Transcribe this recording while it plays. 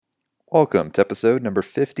Welcome to episode number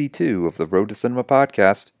 52 of the Road to Cinema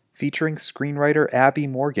podcast, featuring screenwriter Abi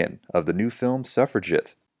Morgan of the new film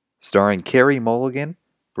Suffragette, starring Carey Mulliagn,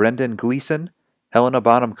 Brendan Gleeson, Helena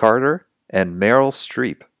Bonham Carter, and Meryl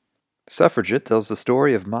Streep. Suffragette tells the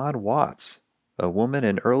story of Maud Watts, a woman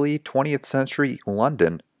in early 20th century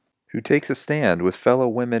London who takes a stand with fellow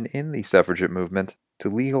women in the suffragette movement to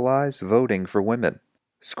legalize voting for women.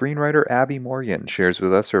 Screenwriter Abi Morgan shares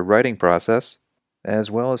with us her writing process,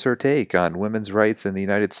 as well as her take on women's rights in the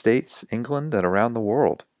United States, England, and around the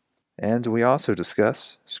world. And we also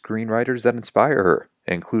discuss screenwriters that inspire her,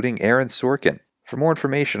 including Aaron Sorkin. For more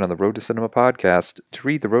information on the Road to Cinema podcast, to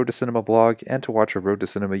read the Road to Cinema blog, and to watch a Road to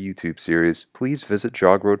Cinema YouTube series, please visit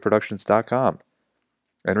jogroadproductions.com.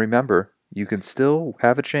 And remember, you can still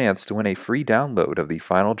have a chance to win a free download of the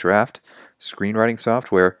Final Draft screenwriting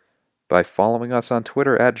software by following us on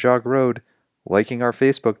Twitter at JogRoad, liking our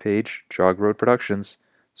Facebook page, Jog Road Productions,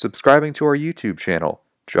 subscribing to our YouTube channel,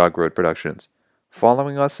 Jog Road Productions,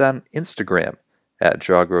 following us on Instagram at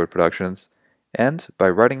Jog Road Productions, and by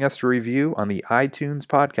writing us a review on the iTunes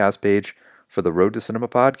podcast page for the Road to Cinema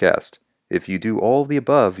podcast. If you do all of the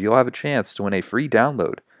above, you'll have a chance to win a free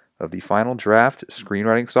download of the Final Draft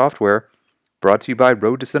screenwriting software, brought to you by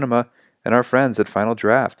Road to Cinema and our friends at Final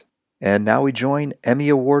Draft. And now we join Emmy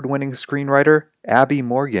Award-winning screenwriter Abi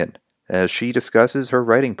Morgan as she discusses her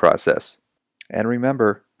writing process. And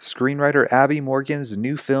remember, screenwriter Abi Morgan's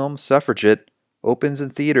new film, Suffragette, opens in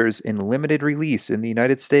theaters in limited release in the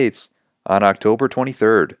United States on October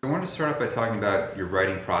 23rd. I wanted to start off by talking about your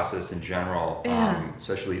writing process in general,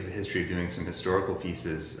 especially the history of doing some historical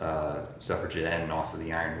pieces, Suffragette and also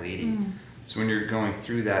The Iron Lady. So when you're going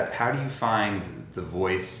through that, how do you find the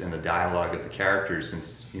voice and the dialogue of the characters,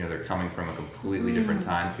 since they're coming from a completely different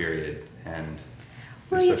time period and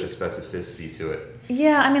there's such a specificity to it?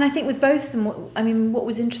 Yeah, I think with both of them, what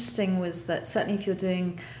was interesting was that certainly if you're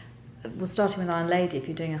doing, starting with Iron Lady, if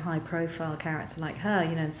you're doing a high-profile character like her,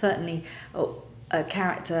 and certainly a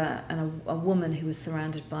character and a woman who was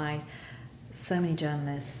surrounded by so many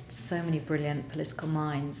journalists, so many brilliant political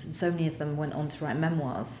minds, and so many of them went on to write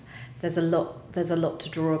memoirs. There's a lot to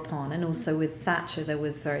draw upon, and also with Thatcher, there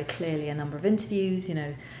was very clearly a number of interviews,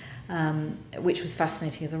 which was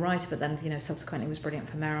fascinating as a writer, but then, subsequently was brilliant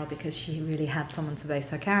for Meryl because she really had someone to base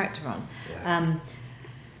her character on. Yeah.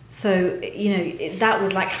 So, that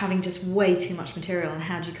was like having just way too much material, and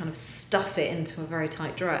how do you kind of stuff it into a very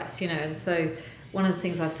tight dress, and so one of the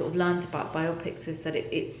things I've sort of learned about biopics is that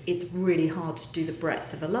it's really hard to do the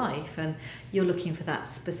breadth of a life, and you're looking for that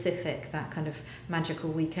specific, that kind of magical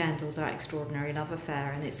weekend or that extraordinary love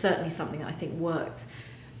affair, and it's certainly something that I think worked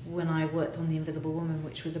when I worked on The Invisible Woman,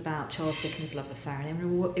 which was about Charles Dickens' love affair, and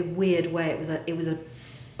in a weird way it was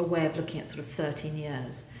a way of looking at sort of 13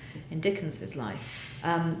 years in Dickens' life.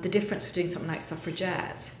 The difference with doing something like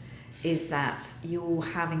Suffragette is that you're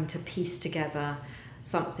having to piece together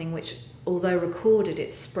something which, although recorded,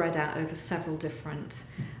 it's spread out over several different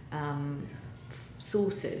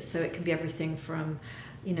sources. So it can be everything from,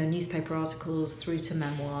 newspaper articles through to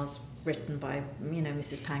memoirs written by,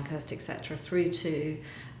 Mrs. Pankhurst, etc., through to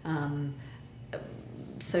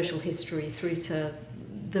social history, through to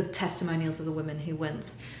the testimonials of the women who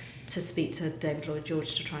went to speak to David Lloyd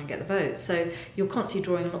George to try and get the vote. So you're constantly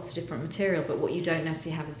drawing lots of different material, but what you don't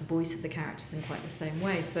necessarily have is the voice of the characters in quite the same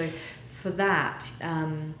way. So for that,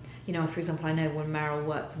 for example, I know when Meryl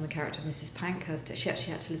worked on the character of Mrs. Pankhurst, she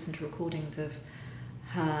actually had to listen to recordings of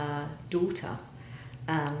her daughter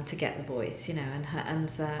to get the voice,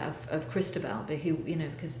 of Christabel, who,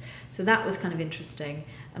 because so that was kind of interesting.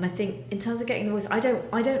 And I think in terms of getting the voice, I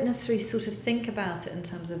don't necessarily sort of think about it in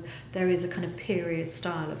terms of there is a kind of period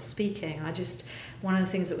style of speaking. One of the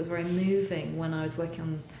things that was very moving when I was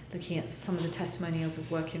looking at some of the testimonials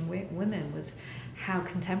of working women was how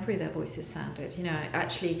contemporary their voices sounded.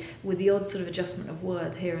 Actually, with the odd sort of adjustment of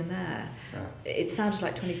word here and there, it sounded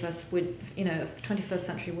like 21st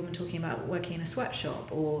century woman talking about working in a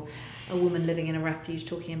sweatshop, or a woman living in a refuge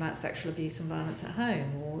talking about sexual abuse and violence at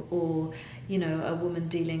home, or a woman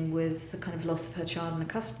dealing with the kind of loss of her child in a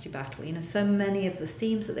custody battle. So many of the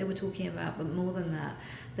themes that they were talking about, but more than that,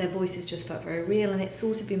 their voices just felt very real. And it's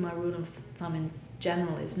sort of been my rule of thumb in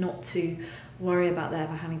general is not to worry about there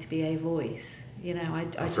having to be a voice. I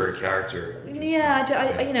for a character. Yeah,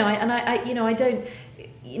 I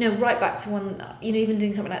don't, right back to one, even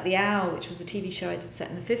doing something like The Hour, which was a TV show I did set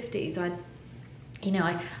in the 50s,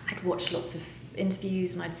 I'd watched lots of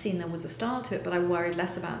interviews and I'd seen there was a style to it, but I worried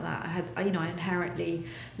less about that. I inherently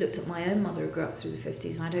looked at my own mother who grew up through the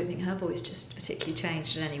 50s, and I don't think her voice just particularly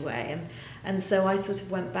changed in any way. And so I sort of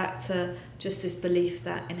went back to just this belief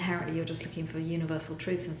that inherently you're just looking for universal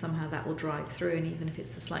truth, and somehow that will drive through. And even if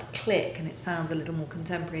it's a slight click and it sounds a little more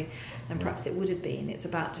contemporary than perhaps it would have been, it's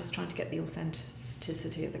about just trying to get the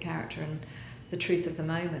authenticity of the character and the truth of the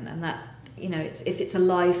moment. And that, if it's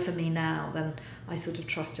alive for me now, then I sort of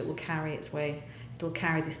trust it will carry its way. It'll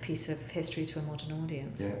carry this piece of history to a modern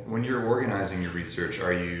audience. Yeah. When you're organizing your research,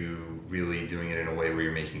 are you really doing it in a way where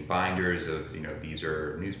you're making binders of, these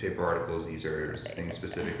are newspaper articles, these are things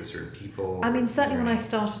specific to certain people? I mean, certainly when I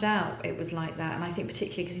started out, it was like that, and I think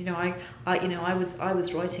particularly because I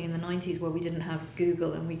was writing in the 90s where we didn't have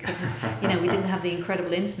Google and we couldn't, we didn't have the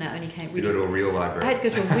incredible internet. Only came to go to a real library. I had to go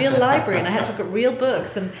to a real library, and I had to look at real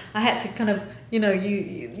books, and I had to kind of you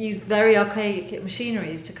use very archaic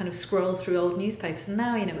machineries to kind of scroll through old newspapers. And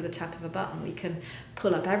now, with the tap of a button, we can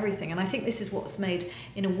pull up everything. And I think this is what's made,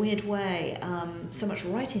 in a weird way, so much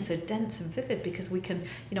writing so dense and vivid, because we can,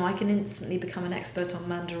 I can instantly become an expert on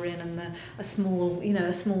Mandarin and a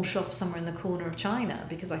small shop somewhere in the corner of China,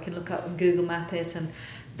 because I can look up and Google map it and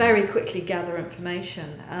very quickly gather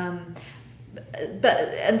information.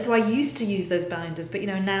 And so I used to use those binders, but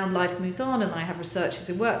now life moves on and I have researchers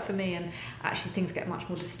who work for me, and actually things get much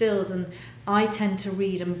more distilled, and I tend to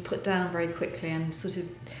read and put down very quickly, and sort of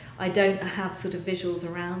I don't have sort of visuals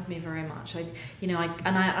around me very much.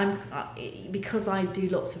 I'm because I do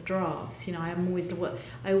lots of drafts. I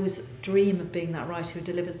always dream of being that writer who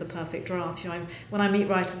delivers the perfect draft. When I meet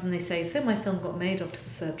writers and they say, "So my film got made after the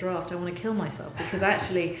third draft," I want to kill myself, because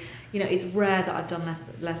actually, it's rare that I've done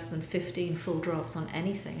less than 15 full drafts on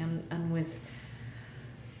anything, and with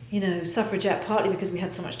Suffragette, partly because we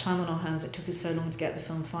had so much time on our hands, it took us so long to get the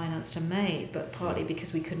film financed and made, but partly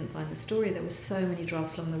because we couldn't find the story. There were so many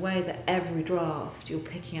drafts along the way that every draft you're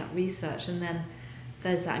picking up research, and then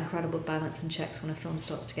there's that incredible balance and checks when a film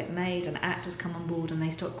starts to get made and actors come on board and they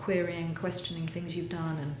start querying and questioning things you've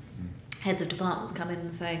done, and heads of departments come in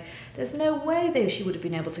and say, "There's no way she would have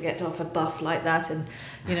been able to get off a bus like that in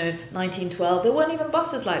 1912. There weren't even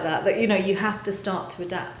buses like that." That you have to start to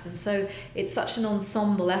adapt, and so it's such an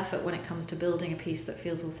ensemble effort when it comes to building a piece that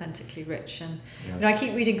feels authentically rich. And I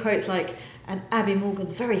keep reading quotes like, "And Abi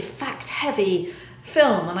Morgan's very fact-heavy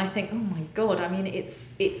film," and I think, oh my God, I mean,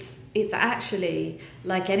 it's actually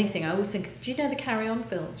like anything. I always think, do you know the Carry On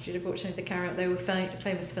films? Do you ever watch any of the Carry On? They were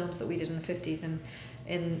famous films that we did in the 50s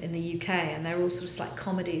in the UK, and they're all sort of slight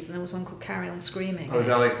comedies, and there was one called Carry On Screaming. Oh, is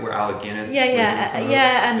that like where Alec Guinness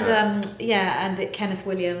and Kenneth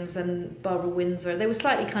Williams and Barbara Windsor, they were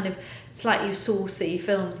slightly saucy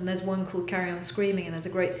films, and there's one called Carry On Screaming, and there's a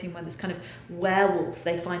great scene where this kind of werewolf,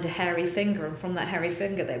 they find a hairy finger, and from that hairy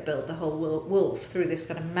finger they build the whole wolf through this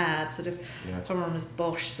kind of mad sort of Hieronymus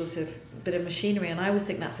Bosch sort of bit of machinery. And I always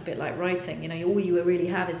think that's a bit like writing, all you really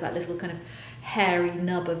have is that little kind of hairy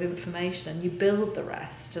nub of information, and you build the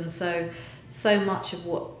rest. And so much of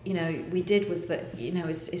what we did was that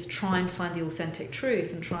is try and find the authentic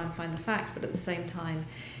truth and try and find the facts, but at the same time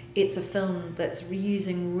it's a film that's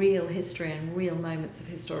reusing real history and real moments of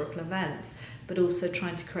historical events, but also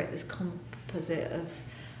trying to create this composite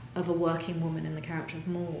of a working woman in the character of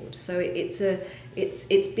Maud. So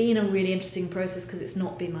it's been a really interesting process, because it's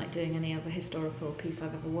not been like doing any other historical piece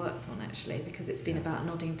I've ever worked on, actually, because it's been about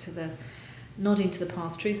nodding to the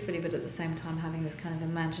past truthfully, but at the same time having this kind of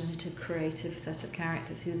imaginative, creative set of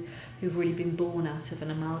characters who've really been born out of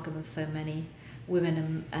an amalgam of so many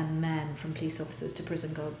women and men, from police officers to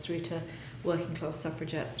prison guards through to working class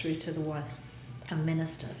suffragettes through to the wives and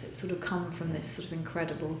ministers. It's sort of come from this sort of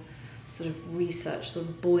incredible sort of research, sort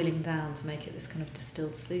of boiling down to make it this kind of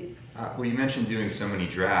distilled soup. Well, you mentioned doing so many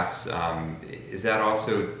drafts. Is that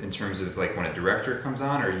also in terms of like when a director comes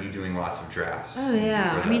on, or are you doing lots of drafts? Oh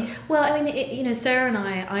yeah, Sarah and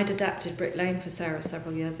I'd adapted Brick Lane for Sarah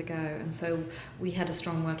several years ago, and so we had a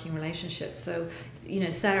strong working relationship. So,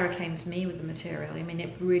 Sarah came to me with the material. I mean,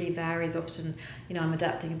 it really varies. Often, I'm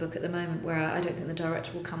adapting a book at the moment where I don't think the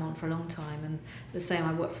director will come on for a long time, and the same,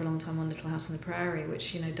 I worked for a long time on Little House on the Prairie,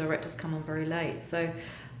 which directors come on very late. So.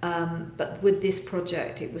 But with this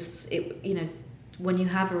project, when you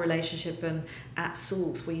have a relationship and at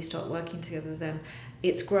source where you start working together, then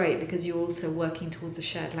it's great, because you're also working towards a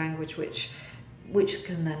shared language which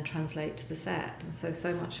can then translate to the set. And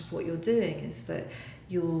so much of what you're doing is that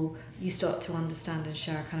you start to understand and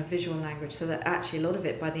share a kind of visual language, so that actually a lot of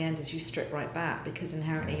it by the end is you strip right back, because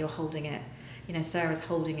inherently you're holding it Sarah's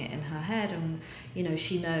holding it in her head, and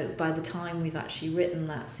she by the time we've actually written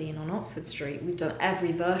that scene on Oxford Street, we've done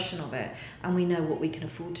every version of it, and we know what we can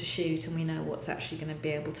afford to shoot, and we know what's actually going to be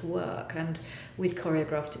able to work, and we've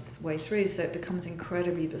choreographed its way through, so it becomes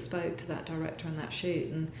incredibly bespoke to that director and that shoot.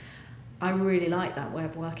 And I really like that way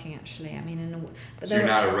of working, actually. I mean, so you're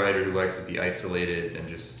not a writer who likes to be isolated and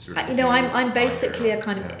just sort of... I'm basically a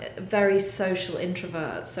kind of very social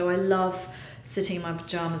introvert. So I love sitting in my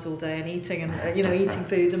pajamas all day and eating and eating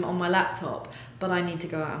food on my laptop. But I need to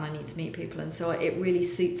go out and I need to meet people, and so it really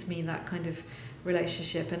suits me, that kind of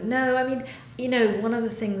relationship. And no, I mean, one of the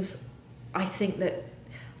things I think that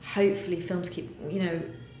hopefully films keep,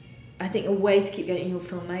 I think a way to keep getting your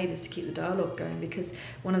film made is to keep the dialogue going, because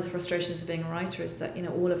one of the frustrations of being a writer is that,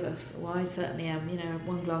 all of us, well, I certainly am,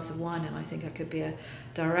 one glass of wine and I think I could be a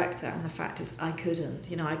director, and the fact is I couldn't.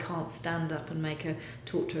 I can't stand up and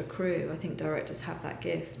talk to a crew. I think directors have that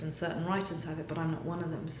gift and certain writers have it, but I'm not one of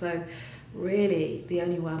them. So really the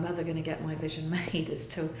only way I'm ever going to get my vision made is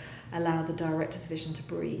to allow the director's vision to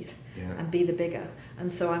breathe and be the bigger. And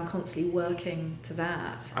so I'm constantly working to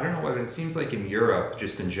that. I don't know why, but it seems like in Europe,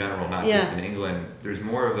 just in general, not just in England, there's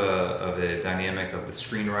more of a dynamic of the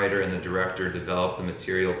screenwriter and the director develop the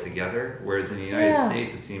material together, whereas in the United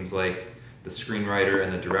States it seems like the screenwriter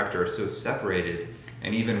and the director are so separated,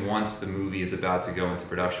 and even once the movie is about to go into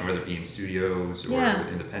production, whether it be in studios or with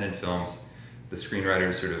independent films, the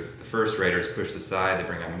screenwriters the first writers pushed aside, they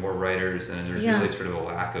bring on more writers, and there's really sort of a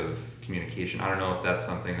lack of communication. I don't know if that's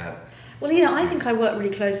something that... Well, I think I work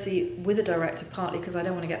really closely with a director, partly because I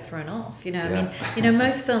don't want to get thrown off. I mean,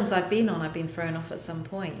 most films I've been on, I've been thrown off at some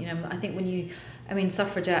point. I think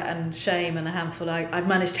Suffragette and Shame and a handful, I've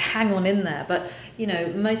managed to hang on in there. But,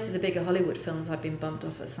 most of the bigger Hollywood films I've been bumped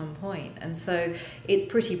off at some point. And so it's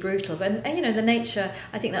pretty brutal. And the nature,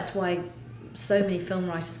 I think that's why so many film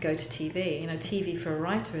writers go to TV. TV for a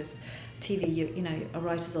writer is... a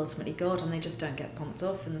writer's ultimately God, and they just don't get pumped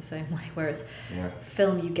off in the same way, whereas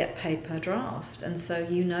film, you get paid per draft, and so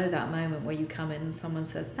that moment where you come in and someone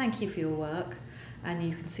says thank you for your work, and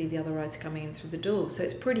you can see the other writer coming in through the door. So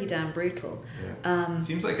it's pretty damn brutal. It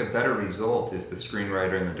seems like a better result if the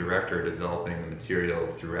screenwriter and the director are developing the material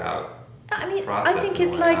throughout. I mean, I think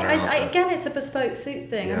it's again, it's a bespoke suit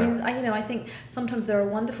thing. Yeah. I mean, I think sometimes there are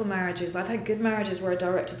wonderful marriages. I've had good marriages where a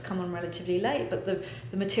director's come on relatively late, but the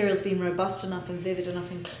material's been robust enough and vivid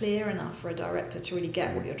enough and clear enough for a director to really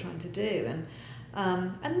get what you're trying to do.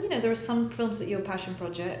 And there are some films that you're passion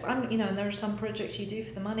projects. And there are some projects you do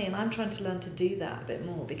for the money, and I'm trying to learn to do that a bit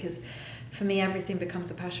more, because for me everything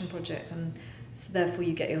becomes a passion project, and so therefore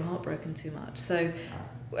you get your heart broken too much. So.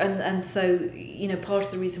 And so, part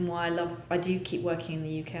of the reason why I do keep working in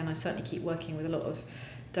the UK, and I certainly keep working with a lot of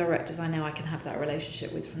directors I know I can have that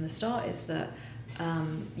relationship with from the start, is that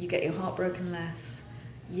you get your heart broken less,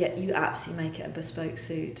 yet you absolutely make it a bespoke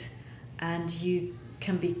suit, and you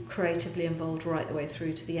can be creatively involved right the way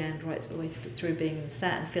through to the end, right the way through being in the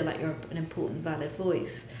set, and feel like you're an important, valid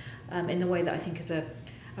voice, in the way that I think as a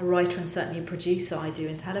writer and certainly a producer I do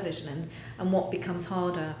in television. And what becomes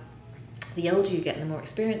harder the older you get and the more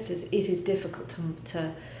experienced it is difficult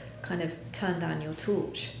to kind of turn down your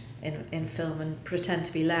torch in film and pretend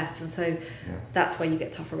to be less. And so that's why you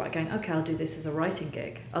get tougher about going, okay, I'll do this as a writing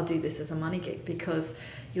gig, I'll do this as a money gig, because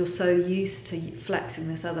you're so used to flexing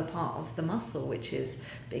this other part of the muscle, which is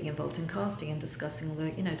being involved in casting and discussing all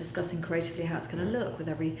the, discussing creatively how it's going to look with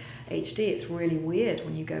every HD. It's really weird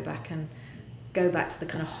when you go back to the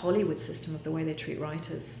kind of Hollywood system of the way they treat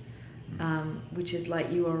writers. Which is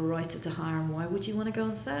like, you are a writer to hire, and why would you want to go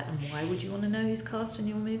on set, and why would you want to know who's cast in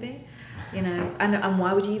your movie, and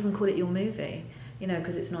why would you even call it your movie,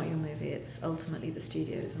 because it's not your movie, it's ultimately the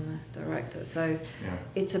studios and the director. So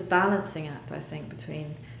it's a balancing act, I think,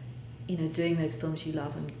 between doing those films you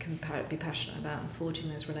love and can be passionate about, and forging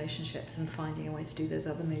those relationships, and finding a way to do those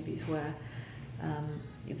other movies where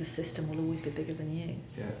the system will always be bigger than you.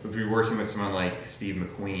 Yeah, if you're working with someone like Steve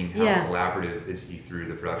McQueen, how collaborative is he through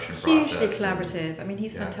the production process? Hugely collaborative. I mean,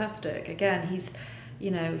 he's fantastic. Again, he's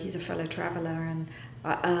a fellow traveller, and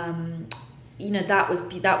that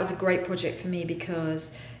was a great project for me,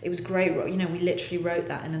 because it was great. We literally wrote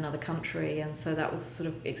that in another country, and so that was sort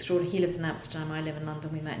of extraordinary. He lives in Amsterdam, I live in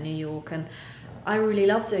London. We met in New York, and I really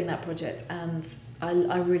loved doing that project, and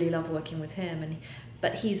I really love working with him.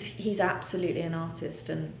 But he's absolutely an artist,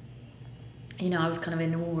 and I was kind of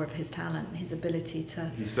in awe of his talent and his ability to...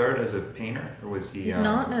 He started as a painter, or was he... He's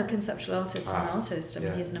a conceptual artist and an artist. I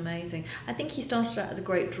mean, he's an amazing... I think he started out as a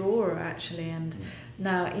great drawer, actually, and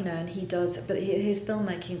now, and he does... But his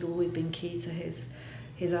filmmaking's always been key to his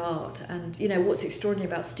his art. And what's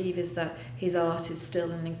extraordinary about Steve is that his art is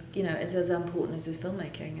still is as important as his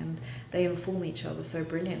filmmaking, and they inform each other so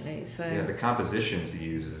brilliantly. So the compositions he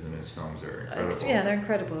uses in his films are incredible. They're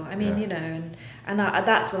incredible. I mean,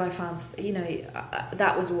 that's what I found.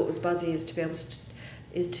 That was what was buzzy, is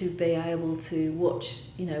to be able to watch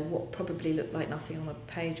what probably looked like nothing on a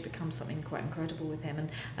page become something quite incredible with him.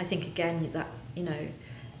 And I think again that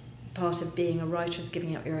part of being a writer is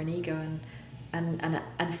giving up your own ego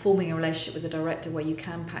and forming a relationship with the director where you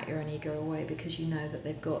can pack your own ego away, because you know that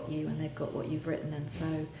they've got you and they've got what you've written, and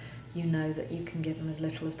so you know that you can give them as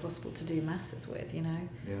little as possible to do masses with. Yeah.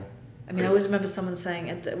 I mean, I always remember someone saying,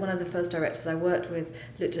 one of the first directors I worked with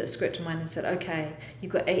looked at a script of mine and said, okay,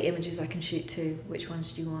 you've got 8 images, I can shoot 2, which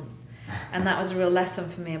ones do you want? And that was a real lesson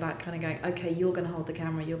for me about kind of going, okay, you're going to hold the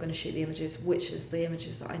camera, you're going to shoot the images, which is the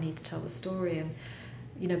images that I need to tell the story. And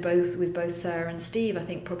both Sarah and Steve, I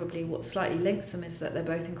think probably what slightly links them is that they're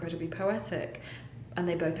both incredibly poetic, and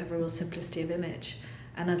they both have a real simplicity of image.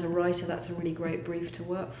 And as a writer, that's a really great brief to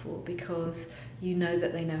work for, because you know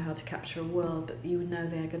that they know how to capture a world, but you know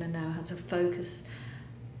they're going to know how to focus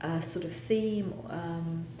a sort of theme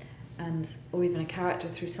or even a character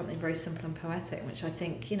through something very simple and poetic, which I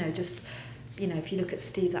think, if you look at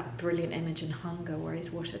Steve, that brilliant image in Hunger where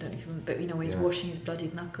he's washing, I don't know if you remember, but where he's washing his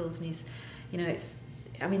bloodied knuckles, and he's,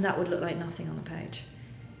 that would look like nothing on the page,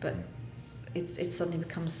 but it suddenly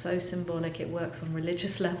becomes so symbolic. It works on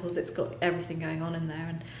religious levels. It's got everything going on in there,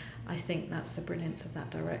 and I think that's the brilliance of that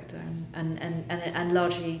director, and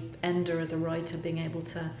largely Ender as a writer being able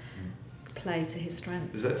to play to his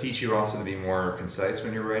strengths. Does that teach you also to be more concise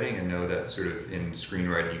when you're writing, and know that sort of in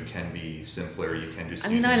screenwriting you can be simpler, you can just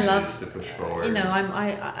use images to push forward?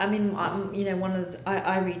 I read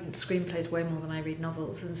screenplays way more than I read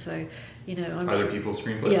novels, and so other people's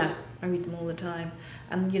screenplays? Yeah, I read them all the time,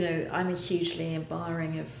 and I'm hugely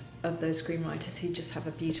admiring of those screenwriters who just have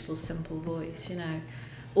a beautiful, simple voice,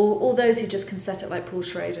 or those who just can set it, like Paul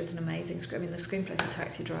Schrader's an amazing script. I mean, the screenplay for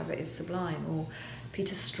Taxi Driver is sublime, or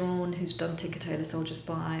Peter Strawn, who's done Tinker Tailor Soldier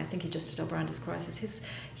Spy. I think he just did Operanda's Crisis.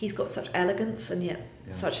 He's got such elegance and yet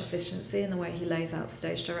such efficiency in the way he lays out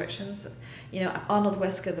stage directions. Arnold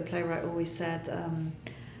Wesker, the playwright, always said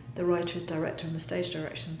the writer is director and the stage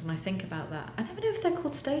directions, and I think about that. I never know if they're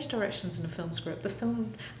called stage directions in a film script. I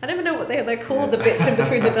never know what they're called, the bits in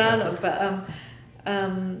between the dialogue, but I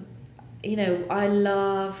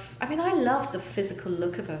love the physical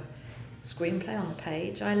look of a screenplay on the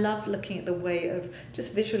page. I love looking at the way of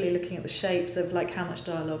just visually looking at the shapes of like how much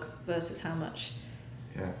dialogue versus how much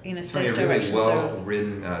stage directions. A really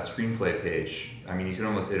well-written screenplay page. I mean, you can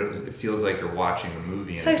almost it feels like you're watching the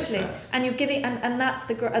movie in a sense. And you're giving and that's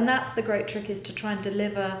the great trick, is to try and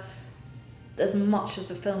deliver as much of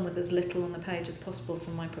the film with as little on the page as possible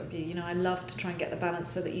from my point of view. I love to try and get the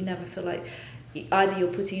balance so that you never feel like either you're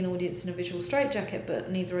putting an audience in a visual straitjacket, but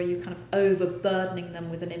neither are you kind of overburdening them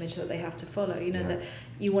with an image that they have to that you want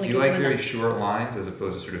to give them. Do you like very short lines as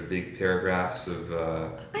opposed to sort of big paragraphs of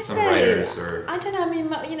some writers? Or I don't know. I mean,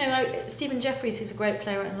 Stephen Jeffries, who's a great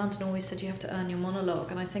playwright in London, always said you have to earn your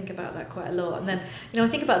monologue, and I think about that quite a lot. And then I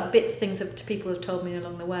think about things that people have told me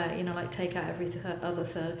along the way. Like take out every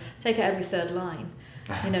third line.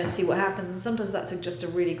 And see what happens. And sometimes that's just a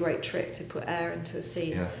really great trick to put air into a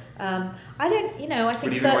scene. Yeah. I think.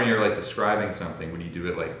 But even when you're like describing something, when you do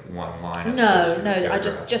it like one line. No. I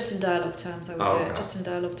just in dialogue terms I would do it. Just in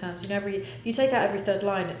dialogue terms. You take out every third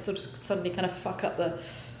line, it sort of suddenly kind of fuck up the.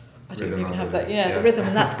 I don't even have that. Yeah, the rhythm,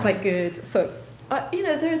 and that's quite good. So,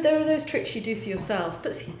 there are those tricks you do for yourself,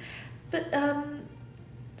 but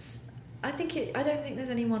I don't think there's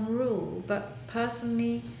any one rule. But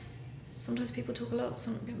personally, sometimes people talk a lot.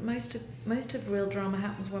 Most of real drama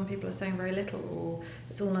happens when people are saying very little, or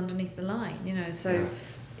it's all underneath the line. So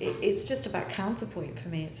it's just about counterpoint for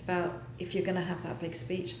me. It's about, if you're going to have that big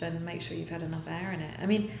speech, then make sure you've had enough air in it. I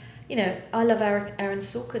mean, I love Aaron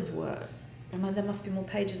Sorkin's work. There must be more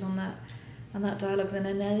pages on that dialogue than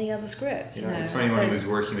in any other script. It's funny, when he was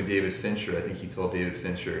working with David Fincher, I think he told David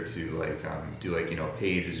Fincher to do a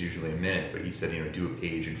page is usually a minute, but he said do a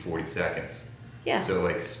page in 40 seconds. Yeah.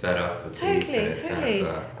 So sped up the pace. Totally.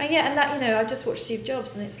 And that I just watched Steve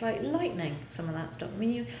Jobs, and it's like lightning, some of that stuff. I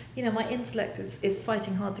mean, my intellect is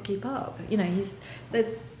fighting hard to keep up.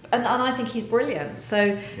 And I think he's brilliant. So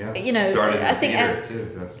I think theater too.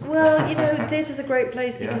 Theatre's a great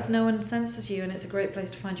place because no one censors you, and it's a great place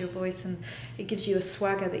to find your voice, and it gives you a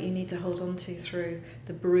swagger that you need to hold on to through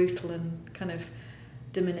the brutal and kind of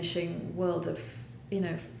diminishing world of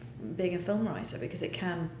being a film writer, because it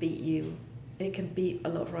can beat you. It can beat a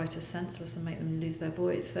lot of writers senseless and make them lose their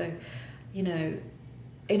voice. So,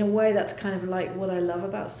 in a way, that's kind of like what I love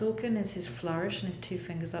about Sorkin is his flourish and his two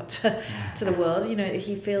fingers up to the world. You know,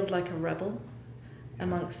 he feels like a rebel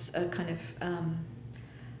amongst a kind of,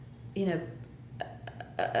 you know,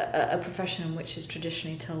 a profession which is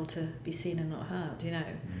traditionally told to be seen and not heard, you know.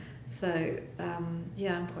 So,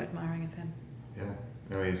 yeah, I'm quite admiring of him. Yeah.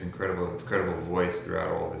 No, he's incredible voice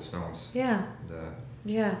throughout all of his films. Yeah. And,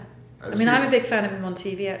 yeah. I mean, I'm a big fan of him on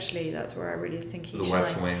TV, actually. That's where I really think he The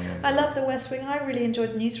West Wing. I love The West Wing. I really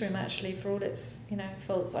enjoyed Newsroom, actually, for all its, you know,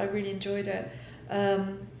 faults. I really enjoyed it.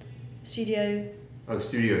 Studio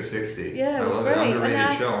 60. Yeah, it was I love great. it.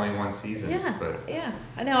 Underrated show, only one season. Yeah, but yeah.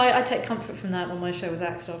 I know, I take comfort from that when my show was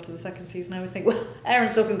axed after the second season. I always think, well, Aaron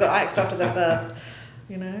Sorkin got axed after the first,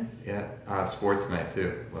 you know? Yeah, Sports Night,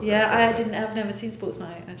 too. I've never seen Sports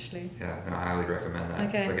Night, actually. Yeah, no, I highly recommend that.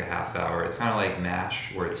 Okay. It's like a half hour. It's kind of like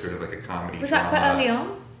MASH, where it's sort of like a comedy Was that quite early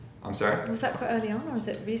on? I'm sorry? Was that quite early on, or is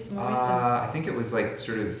it more recent? I think it was like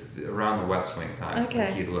sort of around the West Wing time. Okay.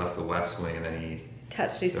 Like he'd left the West Wing and then he had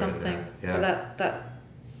to do something for that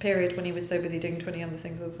period when he was so busy doing 20 other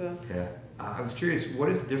things as well. Yeah. I was curious, what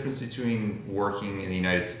is the difference between working in the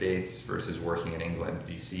United States versus working in England?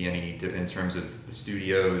 Do you see any, in terms of the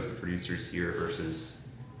studios, the producers here versus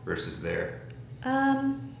there?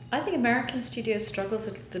 I think American studios struggle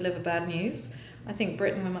to deliver bad news. I think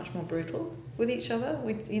Britain were much more brutal with each other.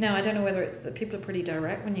 I don't know whether it's that people are pretty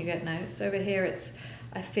direct when you get notes. Over here,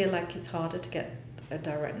 I feel like it's harder to get a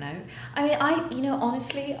direct note. I mean,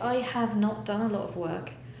 honestly, I have not done a lot of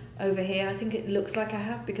work over here. I think it looks like I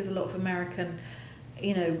have because a lot of American,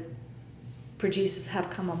 producers have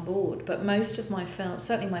come on board. But most of my film,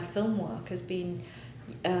 certainly my film work, has been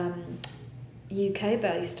UK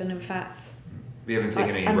based, and in fact, we haven't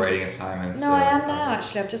taken any writing assignments. No, I am now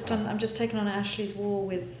actually. I'm just taken on Ashley's War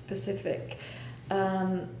with Pacific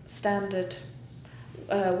Standard,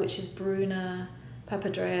 which is Bruna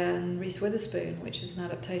Papandreou and Reese Witherspoon, which is an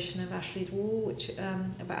adaptation of Ashley's War, which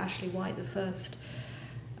about Ashley White, the first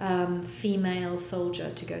female soldier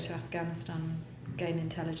to go to Afghanistan and gain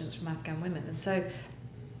intelligence from Afghan women,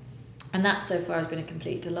 and that so far has been a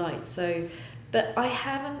complete delight. So, but I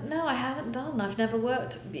haven't done. I've never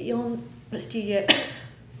worked beyond the studio.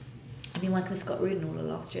 I've been working with Scott Rudin all of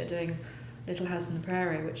last year doing Little House on the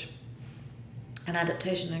Prairie, which an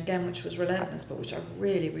adaptation again, which was relentless, but which I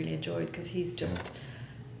really, really enjoyed because he's just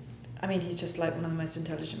like one of the most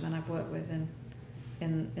intelligent men I've worked with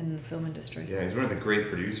in the film industry. Yeah, he's one of the great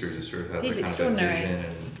producers who sort of has he's that extraordinary. kind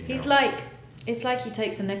of vision. He's it's like he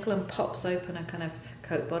takes a nickel and pops open a kind of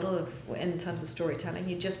Coke bottle in terms of storytelling.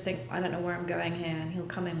 You just think, I don't know where I'm going here, and he'll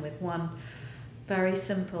come in with one very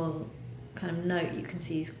simple kind of note. You can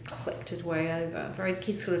see he's clicked his way over.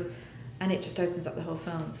 And it just opens up the whole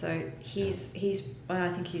film. So I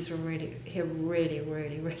think he's a really, really,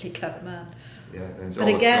 really clever man. Yeah, and but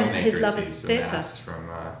again, his love is theatre.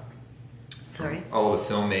 Sorry? All the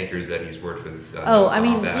filmmakers that he's worked with.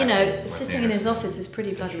 Sitting in his office is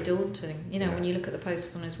pretty bloody daunting. When you look at the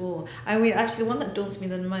posters on his wall. I mean, actually, the one that daunts me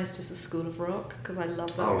the most is The School of Rock, because I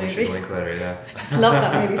love that movie. Richard Linklater, yeah. I just love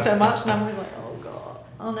that movie so much, and I'm always like, oh God,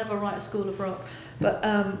 I'll never write a School of Rock. But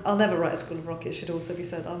I'll never write a School of Rock, it should also be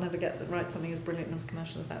said. I'll never write something as brilliant and as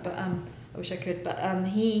commercial as that. But I wish I could. But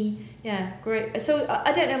great. So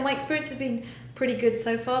I don't know, my experience has been pretty good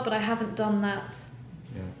so far, but I haven't done that.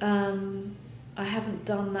 Yeah. I haven't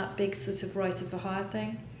done that big sort of writer for hire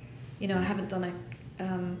thing. I haven't done it.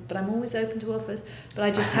 But I'm always open to offers. But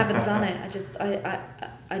I just haven't done it. I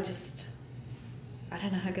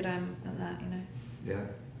don't know how good I am at that. Yeah.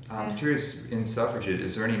 I'm curious, in Suffragette,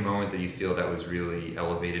 is there any moment that you feel that was really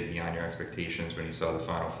elevated beyond your expectations when you saw the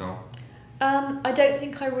final film? I don't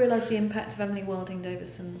think I realised the impact of Emily Wilding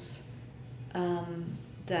Davison's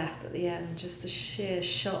death at the end, just the sheer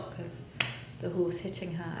shock of the horse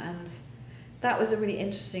hitting her. And that was a really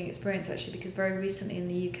interesting experience, actually, because very recently in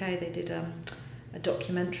the UK they did a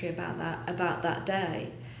documentary about that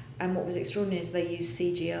day. And what was extraordinary is they used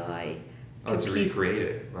CGI to recreate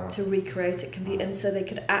it. Wow. To recreate it, and so they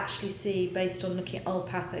could actually see, based on looking at old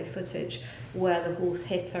patho footage, where the horse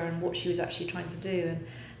hit her and what she was actually trying to do,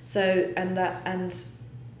 and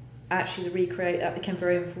actually that became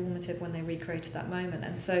very informative when they recreated that moment,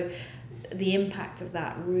 and so the impact of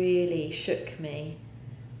that really shook me.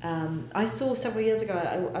 I saw several years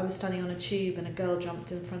ago, I was standing on a tube and a girl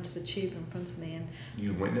jumped in front of a tube in front of me, and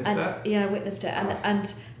you witnessed that? Yeah, I witnessed it,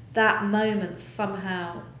 and that moment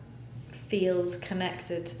somehow feels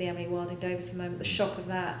connected to the Emily Wilding Davison moment, the shock of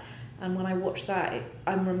that. And when I watched that,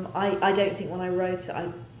 I don't think when I wrote it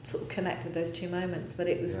I sort of connected those two moments, but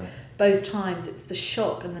it was both times it's the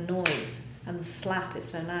shock and the noise, and the slap is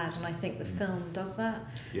so loud, and I think the film does that.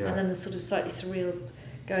 And then the sort of slightly surreal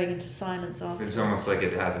going into silence afterwards. It's almost like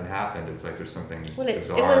it hasn't happened. It's like there's something it's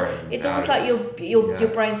bizarre. almost like your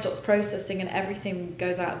brain stops processing and everything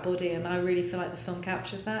goes out of body, and I really feel like the film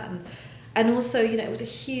captures that. And also, you know, it was a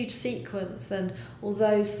huge sequence, and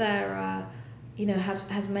although Sarah, you know,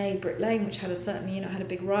 has made Brick Lane, which had had a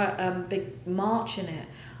big riot, big march in it,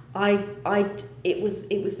 it was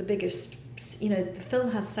the biggest. You know, the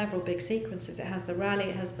film has several big sequences. It has the rally,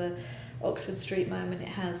 it has the Oxford Street moment, it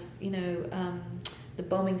has, you know, the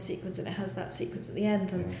bombing sequence, and it has that sequence at the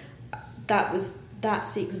end. And that was that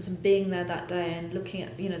sequence, and being there that day and looking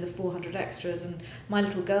at, you know, the 400 extras. And my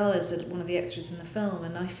little girl is one of the extras in the film,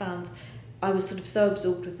 and I was sort of so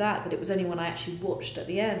absorbed with that it was only when I actually watched at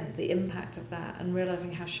the end the impact of that, and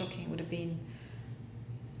realising how shocking it would have been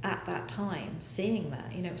at that time, seeing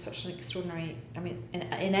that, you know, it was such an extraordinary, I mean, in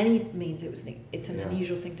any means it's an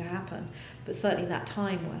unusual thing to happen, but certainly that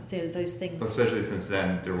time where those things... Well, especially since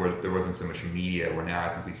then there wasn't so much media, where now I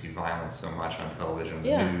think we see violence so much on television,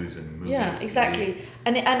 news and movies. Yeah, exactly.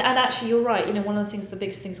 And actually you're right, you know, one of the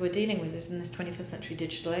biggest things we're dealing with is in this 21st century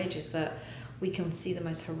digital age is that we can see the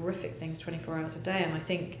most horrific things 24 hours a day, and I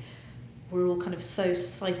think we're all kind of so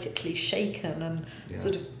psychically shaken and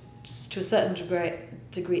sort of to a certain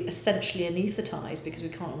degree essentially anaesthetised, because we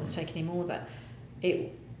can't almost take any more, that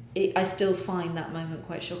I still find that moment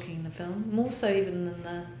quite shocking in the film, more so even than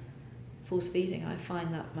the force feeding. I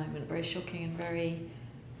find that moment very shocking and very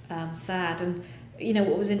sad. And you know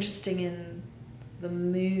what was interesting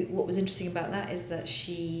about that is that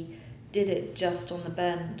she did it just on the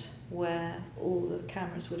bend where all the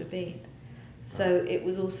cameras would have been. So it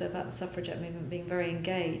was also about the suffragette movement being very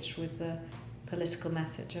engaged with the political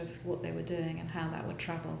message of what they were doing and how that would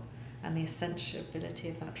travel, and the essentiality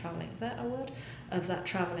of that travelling. Is that a word? Of that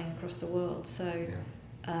travelling across the world. So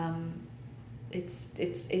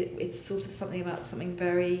it's sort of something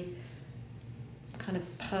very kind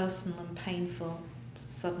of personal and painful,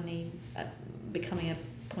 suddenly becoming a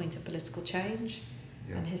point of political change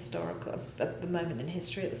and historical, a moment in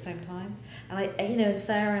history at the same time. And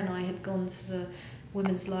Sarah and I had gone to the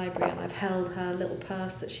Women's Library, and I've held her little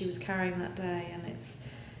purse that she was carrying that day, and it's,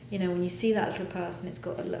 you know, when you see that little purse and it's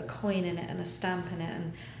got a coin in it and a stamp in it,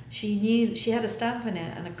 and she knew that she had a stamp in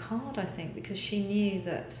it and a card, I think, because she knew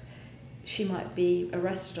that she might be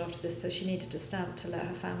arrested after this, so she needed a stamp to let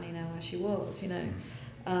her family know where she was, you know,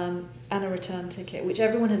 and a return ticket, which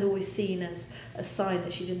everyone has always seen as a sign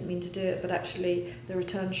that she didn't mean to do it, but actually the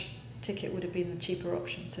return ticket would have been the cheaper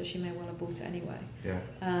option, so she may well have bought it anyway.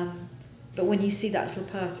 But when you see that little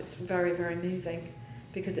purse, it's very, very moving,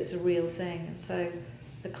 because it's a real thing. And so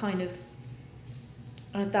the kind of...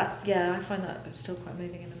 I find that still quite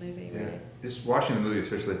moving in the movie, really. Just watching the movie,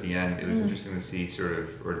 especially at the end, it was interesting to see sort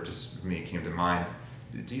of, or just for me it came to mind,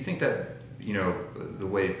 do you think that, you know, the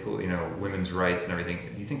way, you know, women's rights and everything,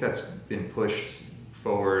 do you think that's been pushed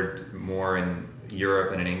forward more in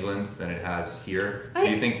Europe and in England than it has here? Do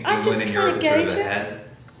you think England and Europe is sort of ahead?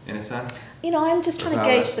 In a sense, you know, I'm just trying to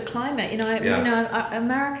gauge the climate. You know,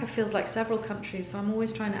 America feels like several countries, so I'm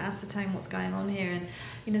always trying to ascertain what's going on here. And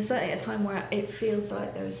you know, certainly at a time where it feels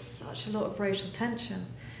like there is such a lot of racial tension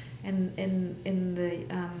in the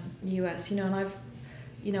US. You know, and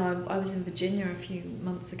I was in Virginia a few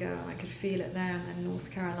months ago, and I could feel it there, and then North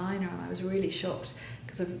Carolina, and I was really shocked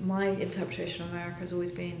because my interpretation of America has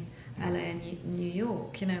always been LA and New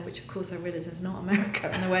York, you know, which of course I realise is not America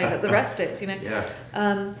in the way that the rest is, you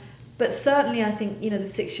know. But certainly I think, you know, the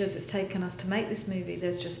 6 years it's taken us to make this movie,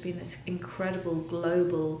 there's just been this incredible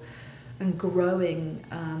global and growing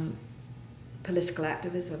political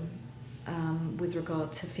activism with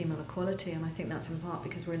regard to female equality, and I think that's in part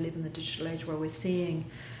because we live in the digital age where we're seeing,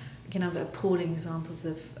 you know, the appalling examples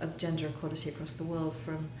of gender equality across the world,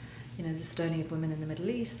 from, you know, the stoning of women in the Middle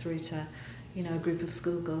East through to, you know, a group of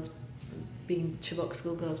Chibok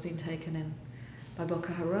schoolgirls being taken in by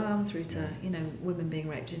Boko Haram, through to, you know, women being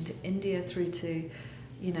raped into India, through to,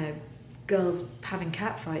 you know, girls having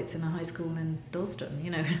catfights in a high school in Dalston.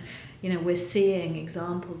 You know, we're seeing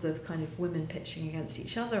examples of kind of women pitching against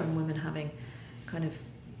each other and women having kind of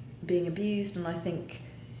being abused. And I think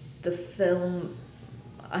the film,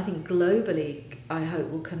 I think globally, I hope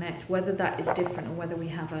will connect, whether that is different or whether we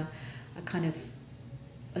have a kind of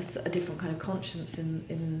a different kind of conscience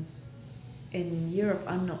in Europe.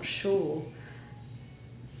 I'm not sure.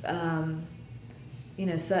 You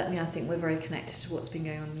know, certainly I think we're very connected to what's been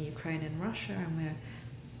going on in Ukraine and Russia, and we're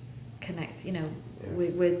connected. You know,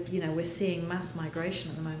 we're seeing mass migration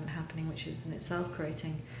at the moment happening, which is in itself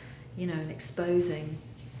creating, you know, and exposing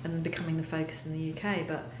and becoming the focus in the UK.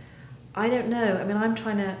 But I don't know. I mean, I'm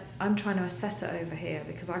trying to assess it over here,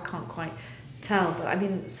 because I can't quite tell, but I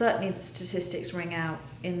mean, certainly the statistics ring out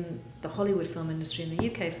in the Hollywood film industry, in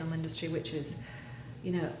the UK film industry, which is,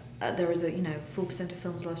 there is 4% of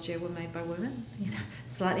films last year were made by women.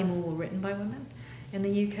 Slightly more were written by women in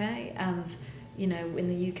the UK, and in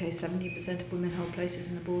the UK, 70% of women hold places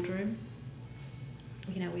in the boardroom.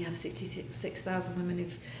 We have 66,000 women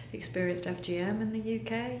who've experienced FGM in the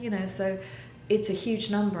UK. So it's a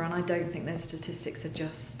huge number, and I don't think those statistics are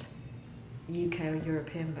just UK or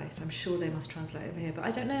European based. I'm sure they must translate over here, but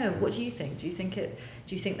I don't know. What do you think? Do you think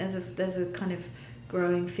there's a kind of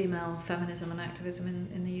growing female feminism and activism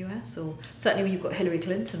in the US? Or certainly when you've got Hillary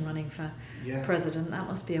Clinton running for president, that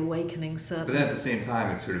must be awakening. Certainly. But then at the same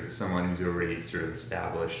time, it's sort of someone who's already sort of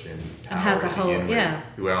established in power and has a whole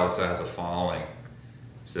who also has a following.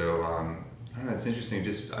 So I don't know. It's interesting.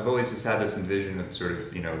 I've always just had this envision of sort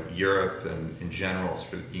of Europe and in general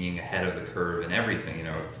sort of being ahead of the curve in everything.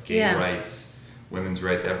 Gay rights, women's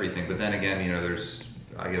rights, everything. But then again, there's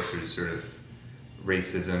sort of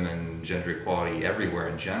racism and gender equality everywhere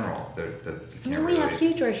in general. We have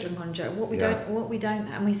huge racial inequality. What we don't,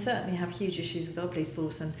 and we certainly have huge issues with our police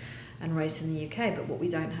force and race in the UK. But what we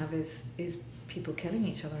don't have is people killing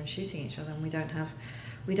each other and shooting each other, and we don't have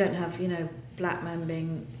black men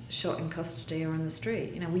being shot in custody or in the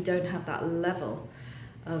street. We don't have that level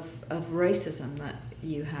of racism that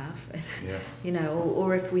you have.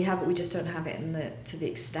 Or if we have it, we just don't have it to the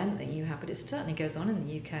extent that you have. But it certainly goes on in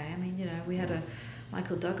the UK. I mean, we had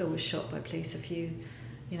Michael Duggar was shot by police a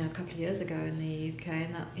couple of years ago in the UK,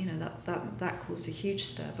 and that caused a huge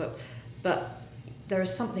stir. But there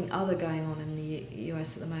is something other going on in the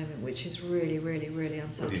US at the moment, which is really, really, really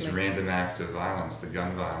unsettling. These random acts of violence, the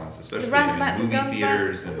gun violence, especially in movie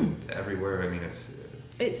theaters and everywhere. I mean, it's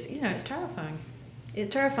terrifying. It's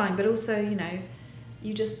terrifying, but also,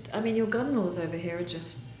 your gun laws over here are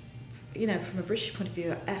just, from a British point of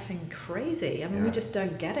view, are effing crazy. I mean, we just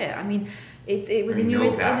don't get it. I mean, it was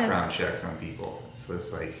no background checks on people. It's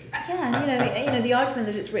just like and the argument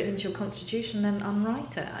that it's written into your constitution, then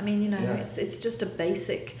unwrite it. I mean, it's just a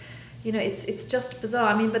basic, it's just bizarre.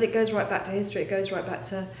 I mean, but it goes right back to history. It goes right back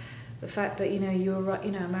to the fact that you were right.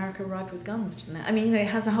 America arrived with guns, didn't it? I mean, it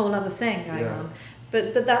has a whole other thing going on.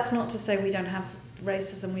 But that's not to say we don't have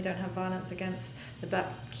racism, we don't have violence against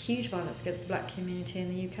huge violence against the black community in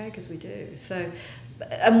the UK, because we do. So,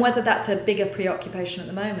 and whether that's a bigger preoccupation at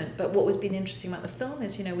the moment, but what was been interesting about the film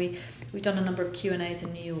is, we've done a number of Q&As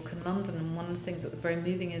in New York and London, and one of the things that was very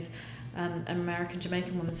moving is an American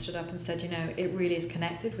Jamaican woman stood up and said, it really is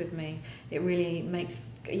connected with me. It really makes,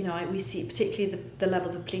 we see particularly the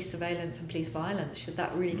levels of police surveillance and police violence,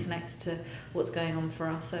 that really connects to what's going on for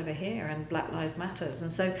us over here, and Black Lives Matters.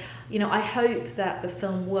 And so, I hope that the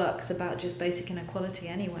film works about just basic inequality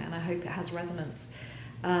anyway, and I hope it has resonance.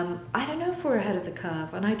 I don't know if we're ahead of the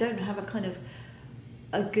curve, and I don't have a kind of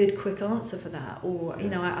a good quick answer for that, or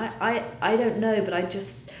I don't know, but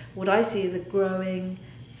what I see is a growing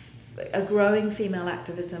female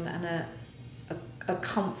activism and a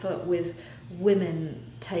comfort with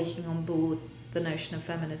women taking on board the notion of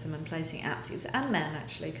feminism and placing absolutes, and men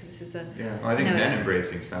actually, because this is I think men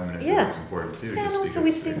embracing feminism is important too. Yeah, and also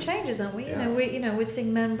we're seeing changes, aren't we? We're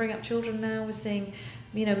seeing men bring up children now. We're seeing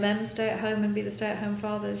men stay at home and be the stay-at-home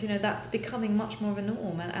fathers. That's becoming much more of a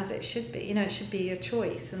norm, and as it should be. It should be a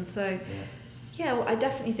choice. And so, I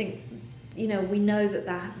definitely think, we know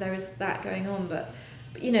that there is that going on. But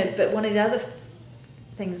one of the other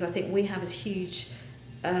things I think we have is huge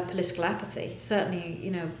political apathy.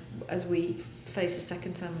 Certainly, as we face a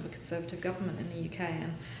second term of a Conservative government in the UK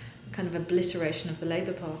and kind of obliteration of the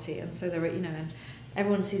Labour Party, and so there are, and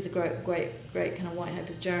everyone sees the great kind of white hope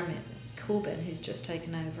as Jeremy Corbyn, who's just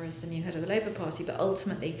taken over as the new head of the Labour Party. But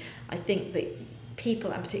ultimately, I think that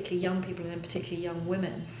people, and particularly young people, and particularly young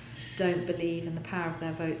women, don't believe in the power of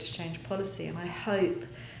their vote to change policy. And I hope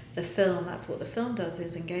that's what the film does,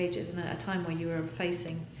 is engages. And at a time where you are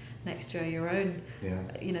facing next year your own,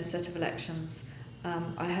 set of elections,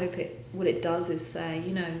 I hope what it does is say,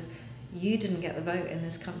 you didn't get the vote in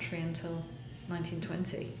this country until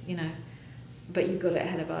 1920, but you got it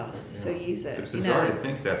ahead of us, so use it. It's bizarre to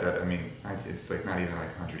think that it's like not even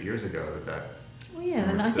like 100 years ago that. Well, yeah,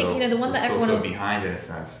 and I think the one that everyone still so behind in a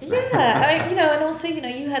sense. Yeah, and also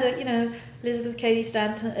you had Elizabeth Cady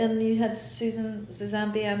Stanton, and you had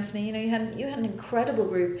Suzanne B. Anthony. You had an incredible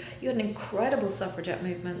group. You had an incredible suffragette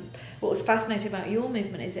movement. What was fascinating about your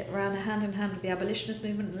movement is it ran hand in hand with the abolitionist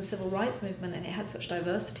movement and the civil rights movement, and it had such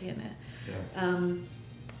diversity in it. Yeah.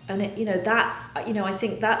 And I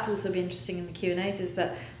think that's also been interesting in the Q&As, is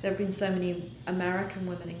that there have been so many American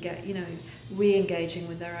women re-engaging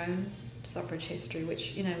with their own suffrage history,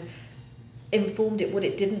 which informed it. What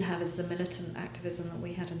it didn't have is the militant activism that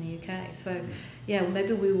we had in the UK. So, yeah,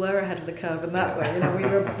 maybe we were ahead of the curve in that way. You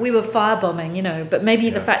know, we were firebombing. You know, but maybe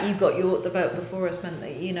the fact you got the vote before us meant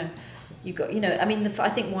that you got, I mean, I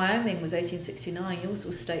think Wyoming was 1869. Yours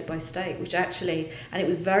was state by state, which actually, and it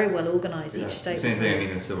was very well organised. Each state. Same thing. I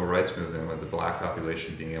mean, the civil rights movement with the black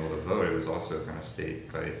population being able to vote, it was also kind of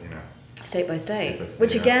state by State by state,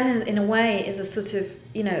 which again is, in a way, is a sort of,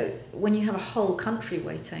 when you have a whole country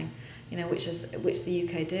waiting, which the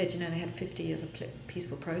UK did, they had 50 years of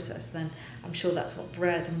peaceful protest, then I'm sure that's what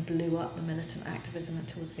bred and blew up the militant activism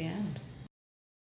towards the end.